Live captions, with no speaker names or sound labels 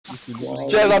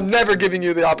Jazz, I'm never giving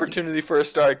you the opportunity for a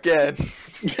star again. Don't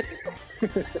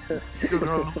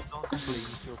complain,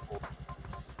 it's your fault.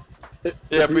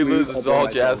 Yeah, if we lose, it's all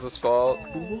Jazz's fault.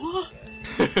 What?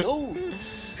 No!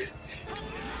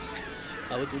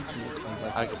 I was influenced by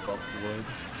that. I can pop the word.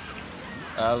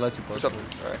 I'll let you What's pop up? the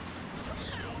word.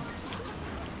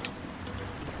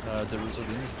 Alright. The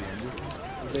Rosalina is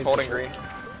behind you. Holding green. Top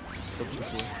 2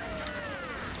 4.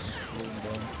 Just rolling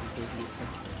down.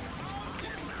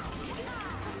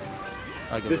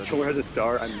 I got This ready. troller has a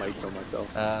star, I might kill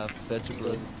myself. Better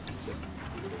blood.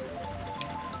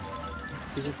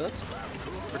 Who's it first?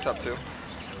 We're top 2.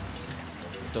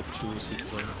 Top 2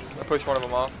 6 on. I pushed one of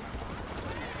them off.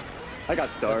 I got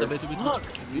star. Fuck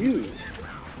you!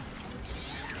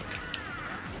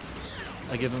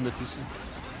 I gave him the TC.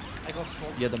 I got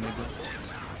shot. Yeah, the mega.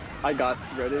 I got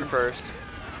ready. First.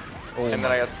 Oh, And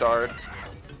then I got starred.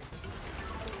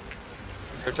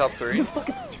 They're top 3. Fuck,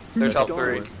 it's two They're top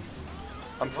stars. 3.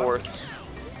 I'm 4th.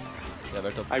 Yeah,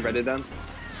 they're top. I ready them.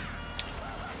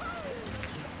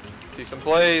 See some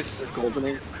plays. There's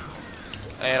goldening.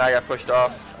 And I got pushed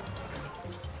off.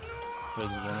 There's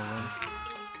one of them.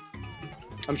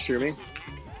 I'm streaming.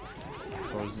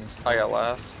 Poisonous. I got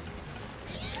last.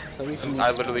 So we can And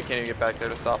I literally can't even get back there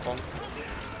to stop them.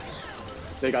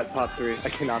 They got top 3. I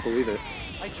cannot believe it.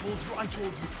 I told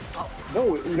you.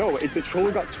 Oh, No, the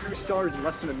troller got 2 stars in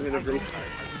less than a minute of race time.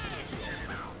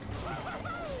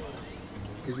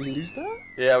 Did we lose that?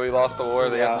 Yeah, we lost the war.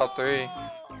 They got Yeah. top 3.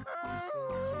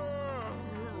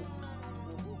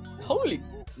 Holy!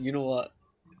 You know what?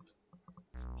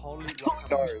 holy 2 guacamole.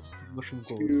 stars. Mushroom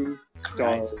gold. 2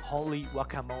 stars. Holy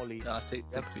guacamole. Yeah, take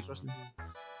Yep, 3. trust me.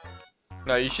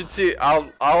 No, you should see.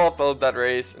 I'll upload that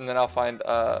race and then I'll find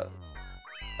Yeah.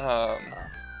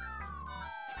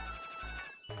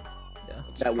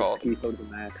 what's That it was called? ski to the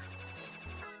max.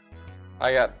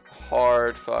 I got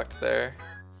hard fucked there.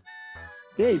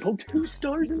 Yeah, you pulled 2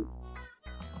 stars in.